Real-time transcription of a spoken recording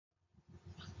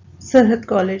Sarhad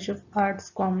College of Arts,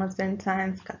 Commerce and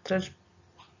Science, Katraj,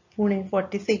 Pune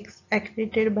 46,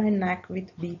 accredited by NAC with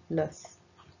B+.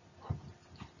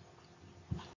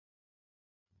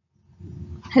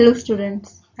 Hello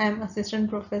students, I am Assistant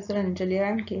Professor Anjali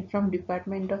Aranke from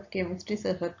Department of Chemistry,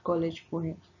 Sarhad College,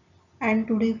 Pune. And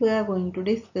today we are going to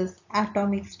discuss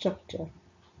atomic structure.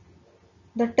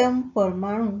 The term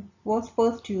Parmanu was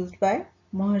first used by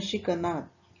Maharshi Kanad,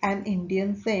 an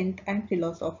Indian saint and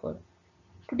philosopher,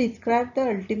 to describe the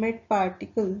ultimate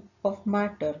particle of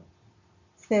matter.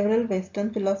 Several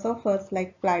Western philosophers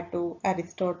like Plato,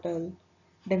 Aristotle,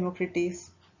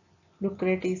 Democritus,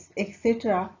 Lucretius,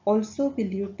 etc. also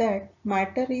believed that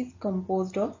matter is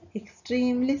composed of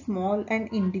extremely small and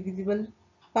indivisible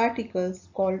particles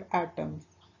called atoms.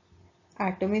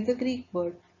 Atom is a Greek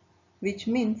word which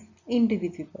means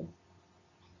indivisible.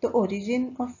 The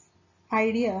origin of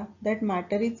idea that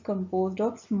matter is composed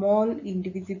of small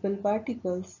indivisible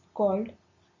particles called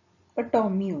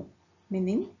atomio,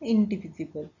 meaning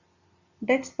indivisible,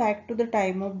 dates back to the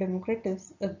time of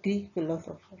Democritus, a Greek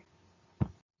philosopher.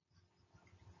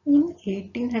 In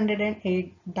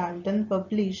 1808, Dalton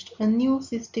published a new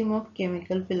system of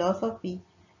chemical philosophy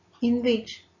in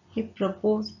which he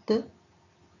proposed the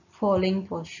following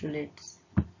postulates.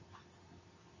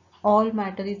 All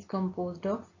matter is composed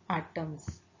of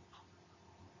atoms.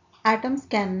 Atoms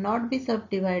cannot be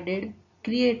subdivided,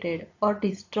 created, or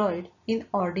destroyed in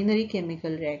ordinary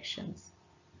chemical reactions.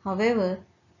 However,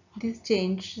 these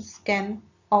changes can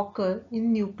occur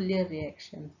in nuclear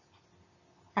reactions.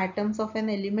 Atoms of an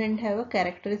element have a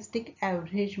characteristic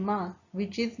average mass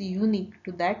which is unique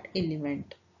to that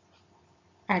element.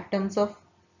 Atoms of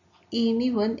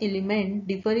any one element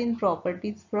differ in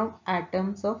properties from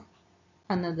atoms of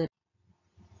another.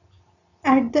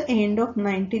 At the end of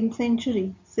 19th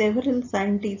century, several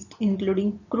scientists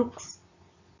including Crookes,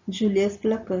 Julius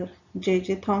Plucker,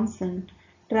 J.J. Thomson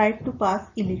tried to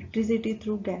pass electricity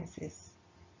through gases.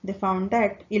 They found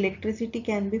that electricity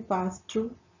can be passed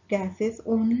through gases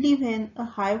only when a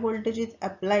high voltage is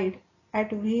applied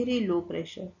at very low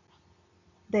pressure.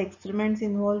 The experiments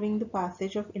involving the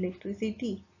passage of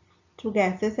electricity through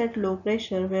gases at low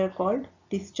pressure were called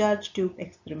discharge tube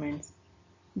experiments.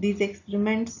 These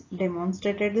experiments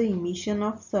demonstrated the emission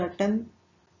of certain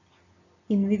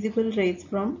invisible rays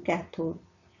from cathode.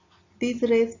 These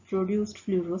rays produced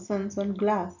fluorescence on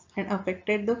glass and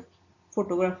affected the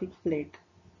photographic plate.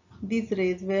 These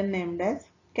rays were named as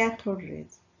cathode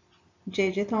rays.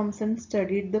 J.J. Thomson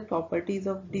studied the properties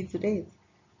of these rays,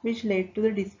 which led to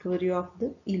the discovery of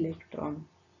the electron.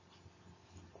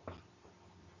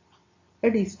 A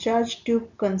discharge tube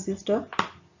consists of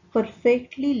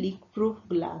perfectly leak-proof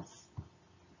glass.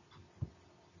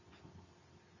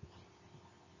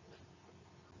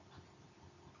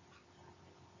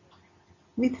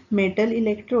 With metal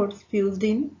electrodes fused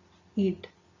in it,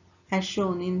 as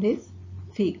shown in this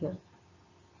figure.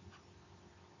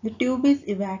 The tube is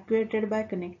evacuated by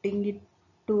connecting it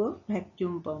to a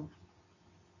vacuum pump.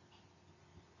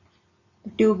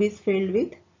 The tube is filled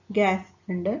with gas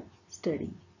under study.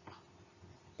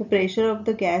 The pressure of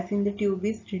the gas in the tube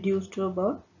is reduced to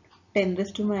about 10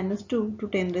 raised to minus 2 to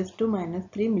 10 raised to minus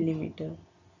 3 millimeter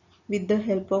with the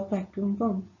help of vacuum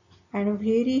pump, and a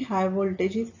very high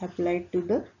voltage is applied to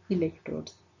the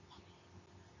electrodes.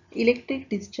 Electric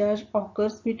discharge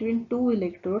occurs between two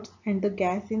electrodes and the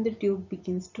gas in the tube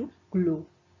begins to glow.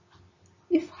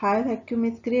 If high vacuum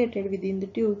is created within the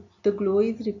tube, the glow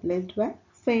is replaced by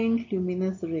faint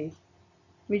luminous rays,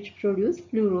 which produce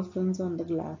fluorescence on the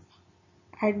glass.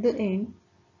 At the end,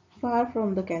 far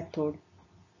from the cathode,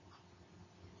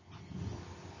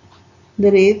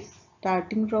 the rays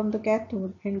starting from the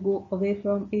cathode and go away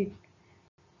from it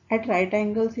at right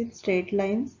angles in straight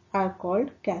lines are called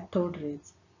cathode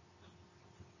rays.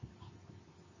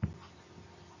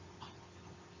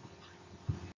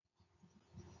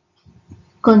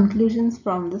 Conclusions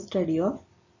from the study of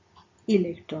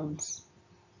electrons.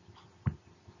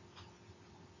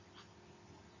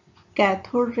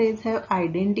 Cathode rays have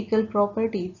identical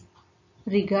properties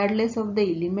regardless of the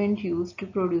element used to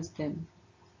produce them.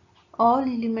 All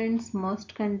elements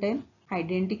must contain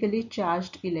identically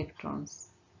charged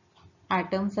electrons.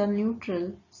 Atoms are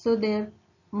neutral, so there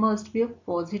must be a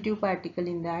positive particle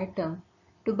in the atom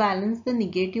to balance the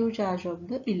negative charge of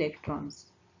the electrons.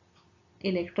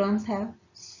 Electrons have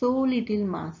so little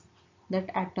mass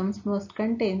that atoms must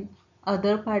contain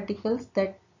other particles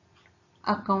that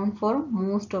account for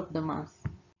most of the mass.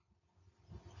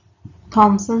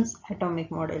 Thomson's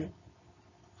atomic model.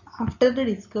 After the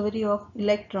discovery of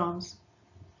electrons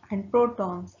and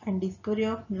protons and discovery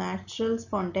of natural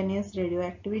spontaneous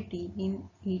radioactivity in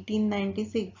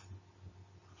 1896,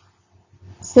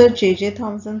 Sir J. J.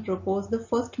 Thomson proposed the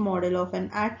first model of an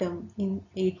atom in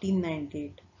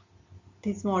 1898.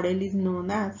 This model is known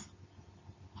as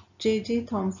J. J.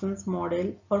 Thomson's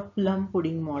model or plum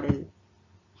pudding model.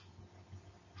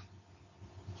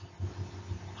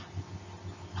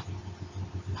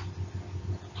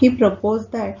 He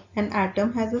proposed that an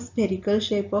atom has a spherical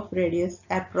shape of radius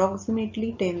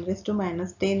approximately 10 raised to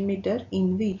minus 10 meter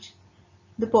in which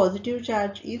the positive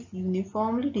charge is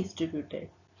uniformly distributed.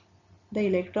 The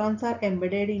electrons are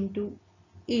embedded into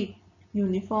it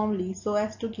uniformly so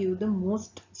as to give the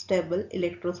most stable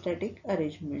electrostatic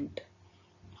arrangement.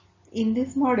 In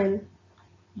this model,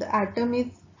 the atom is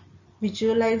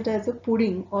visualized as a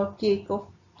pudding or cake of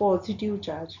positive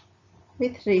charge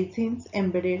with raisins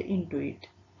embedded into it.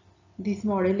 This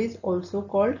model is also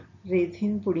called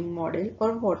raisin pudding model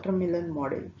or watermelon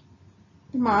model.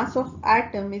 The mass of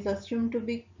atom is assumed to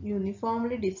be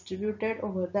uniformly distributed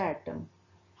over the atom.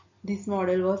 This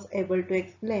model was able to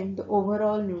explain the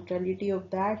overall neutrality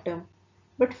of the atom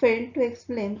but failed to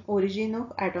explain origin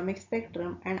of atomic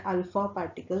spectrum and alpha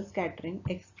particle scattering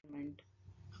experiment.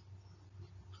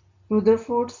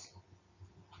 Rutherford's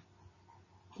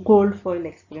gold foil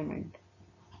experiment.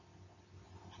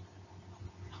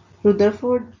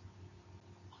 Rutherford,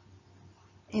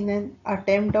 in an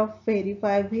attempt to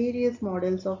verify various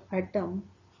models of atom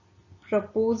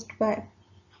proposed by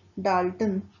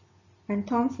Dalton and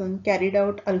Thomson, carried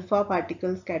out alpha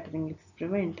particle scattering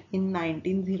experiment in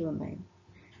 1909.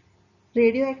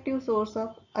 Radioactive source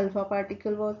of alpha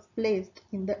particle was placed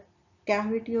in the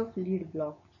cavity of lead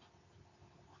block.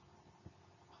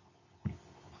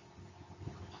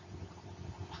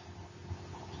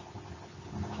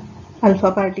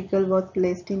 Alpha particle was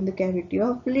placed in the cavity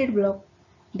of lead block.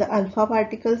 The alpha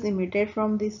particles emitted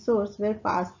from this source were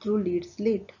passed through lead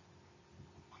slit.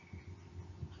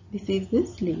 This is the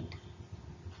slit.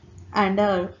 And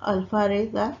our alpha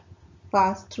rays are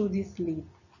passed through this slit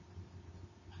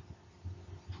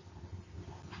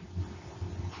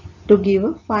to give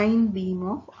a fine beam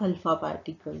of alpha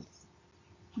particles.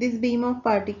 This beam of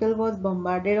particle was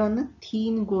bombarded on a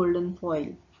thin golden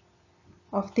foil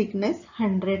of thickness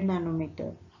 100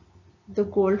 nanometer. The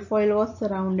gold foil was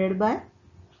surrounded by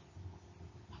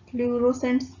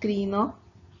fluorescent screen of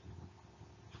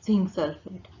zinc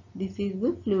sulfate. This is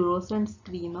the fluorescent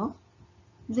screen of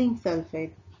zinc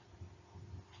sulfate.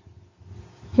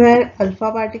 Where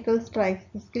alpha particle strikes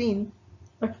the screen,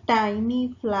 a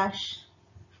tiny flash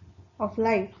of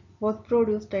light was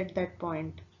produced at that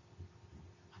point.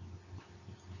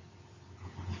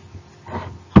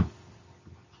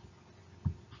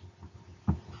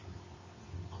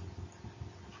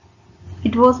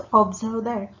 It was observed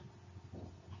that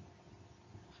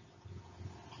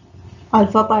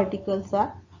alpha particles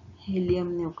are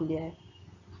helium nuclei.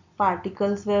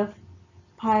 Particles were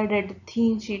fired at a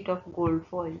thin sheet of gold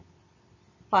foil.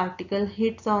 Particle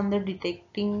hits on the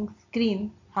detecting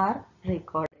screen are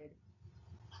recorded.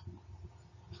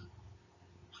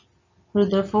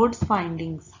 Rutherford's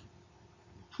findings.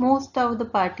 Most of the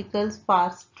particles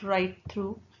passed right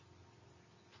through.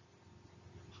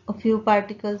 A few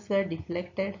particles were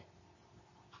deflected.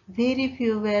 Very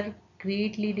few were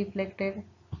greatly deflected,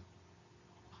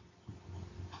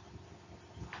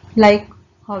 like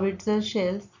howitzer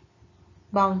shells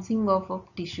bouncing off of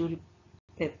tissue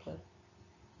paper.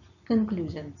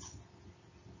 Conclusions.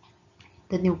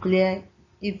 The nuclei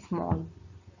is small.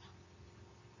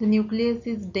 The nucleus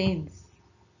is dense.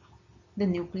 The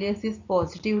nucleus is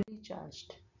positively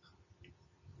charged.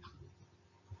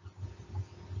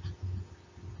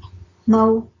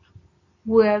 Now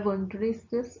we are going to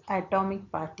discuss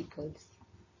atomic particles.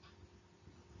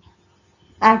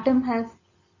 Atom has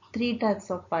three types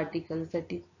of particles,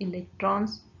 that is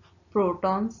electrons,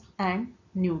 protons and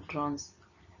neutrons,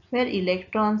 where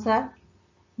electrons are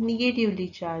negatively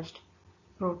charged,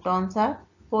 protons are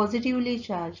positively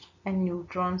charged and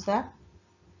neutrons are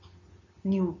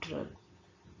neutral.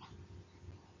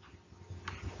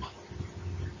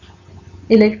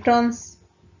 Electrons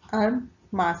are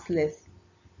massless.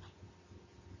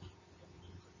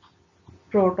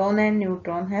 Proton and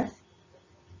neutron has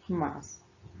mass.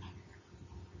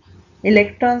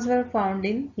 Electrons were found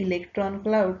in electron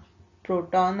cloud.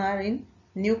 Proton are in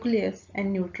nucleus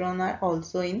and neutron are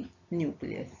also in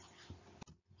nucleus.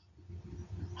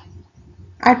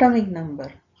 Atomic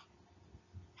number.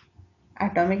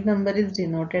 Atomic number is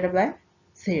denoted by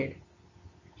Z.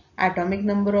 Atomic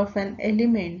number of an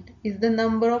element is the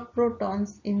number of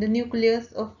protons in the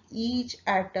nucleus of each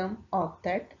atom of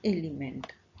that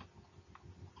element.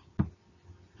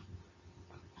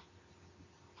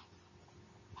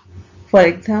 For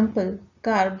example,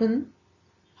 carbon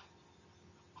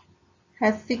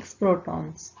has 6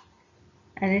 protons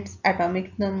and its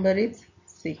atomic number is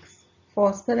 6.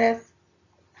 Phosphorus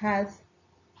has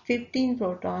 15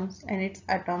 protons and its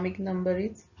atomic number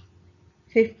is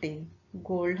 15.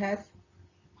 Gold has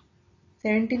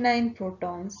 79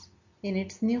 protons in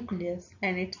its nucleus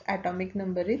and its atomic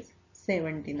number is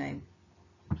 79.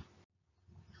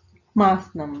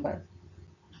 Mass number.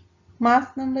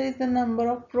 Mass number is the number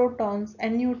of protons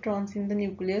and neutrons in the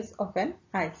nucleus of an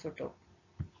isotope.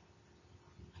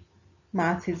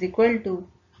 Mass is equal to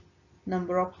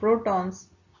number of protons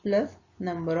plus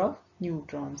number of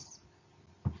neutrons.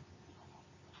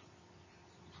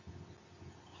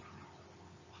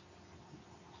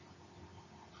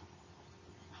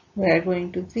 We are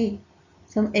going to see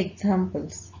some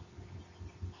examples.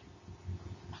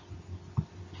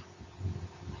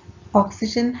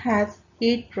 Oxygen has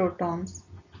 8 protons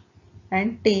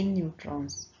and 10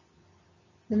 neutrons.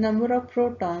 The number of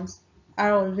protons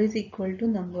are always equal to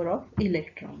number of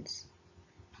electrons.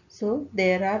 So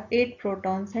there are 8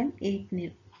 protons and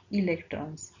 8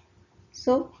 electrons.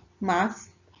 So mass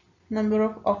number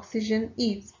of oxygen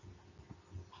is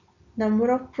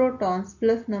number of protons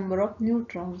plus number of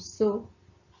neutrons. So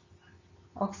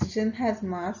oxygen has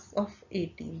mass of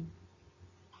 18.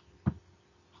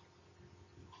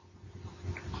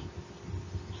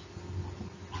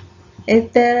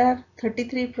 If there are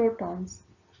 33 protons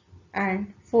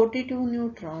and 42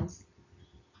 neutrons,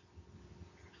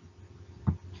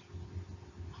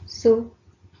 so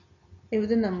if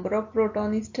the number of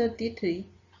proton is 33,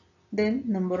 then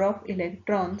number of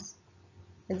electrons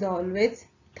is always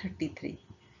 33.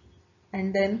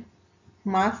 And then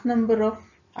mass number of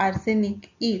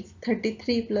arsenic is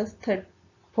 33 plus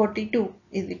 42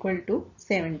 is equal to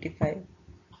 75.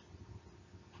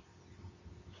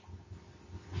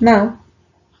 Now,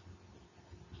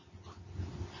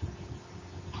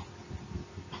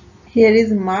 here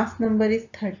is mass number is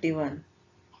 31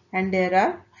 and there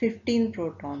are 15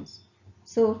 protons.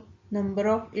 So, number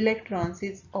of electrons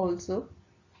is also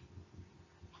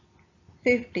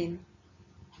 15.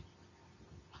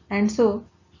 And so,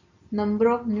 number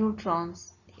of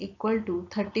neutrons equal to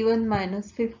 31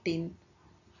 minus 15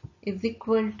 is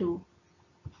equal to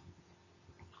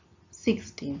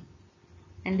 16.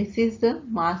 And this is the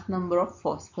mass number of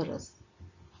phosphorus.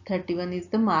 31 is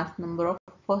the mass number of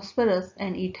phosphorus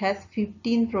and it has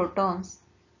 15 protons,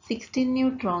 16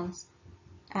 neutrons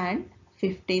and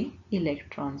 15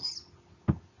 electrons.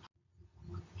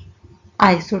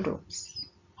 Isotopes.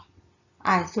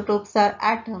 Isotopes are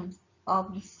atoms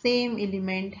of the same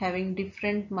element having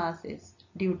different masses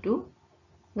due to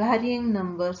varying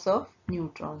numbers of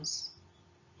neutrons.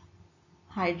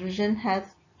 Hydrogen has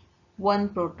 1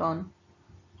 proton,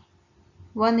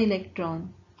 1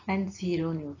 electron and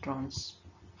 0 neutrons.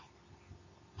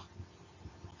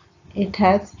 It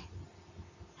has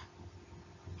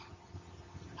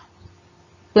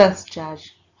plus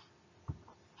charge.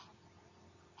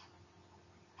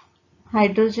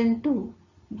 Hydrogen 2,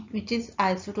 which is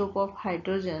isotope of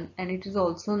hydrogen and it is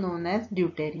also known as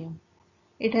deuterium.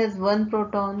 It has 1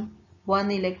 proton,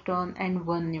 1 electron and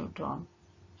 1 neutron.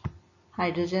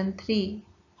 Hydrogen 3,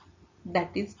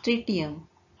 that is tritium,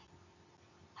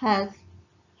 has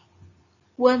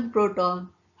 1 proton,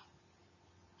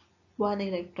 1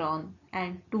 electron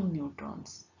and 2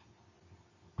 neutrons.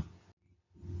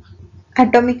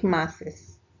 Atomic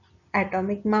masses.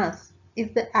 Atomic mass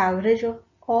is the average of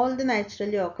all the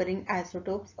naturally occurring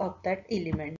isotopes of that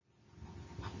element.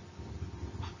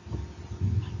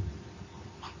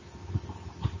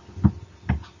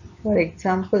 For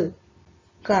example,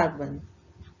 carbon.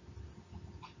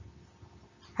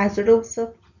 Isotopes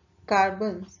of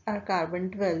carbons are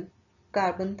carbon 12,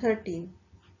 carbon 13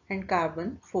 and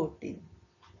carbon 14.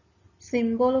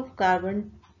 Symbol of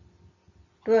carbon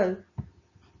 12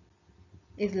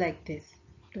 is like this,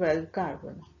 12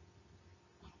 carbon.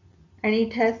 And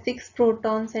it has 6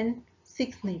 protons and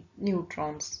 6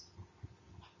 neutrons.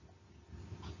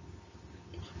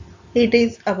 It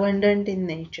is abundant in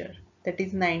nature, that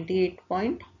is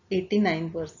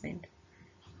 98.89%.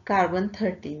 Carbon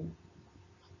 13.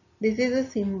 This is a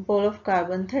symbol of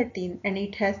carbon 13 and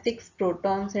it has 6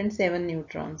 protons and 7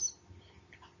 neutrons.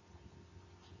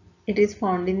 It is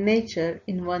found in nature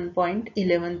in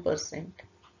 1.11%.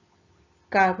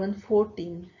 Carbon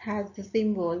 14 has the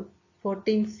symbol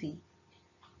 14C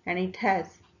and it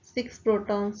has 6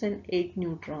 protons and 8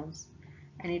 neutrons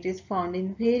and it is found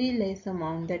in very less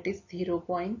amount, that is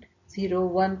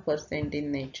 0.01%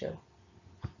 in nature.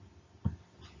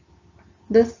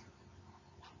 Thus,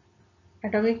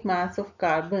 atomic mass of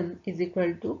carbon is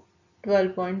equal to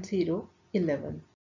 12.011.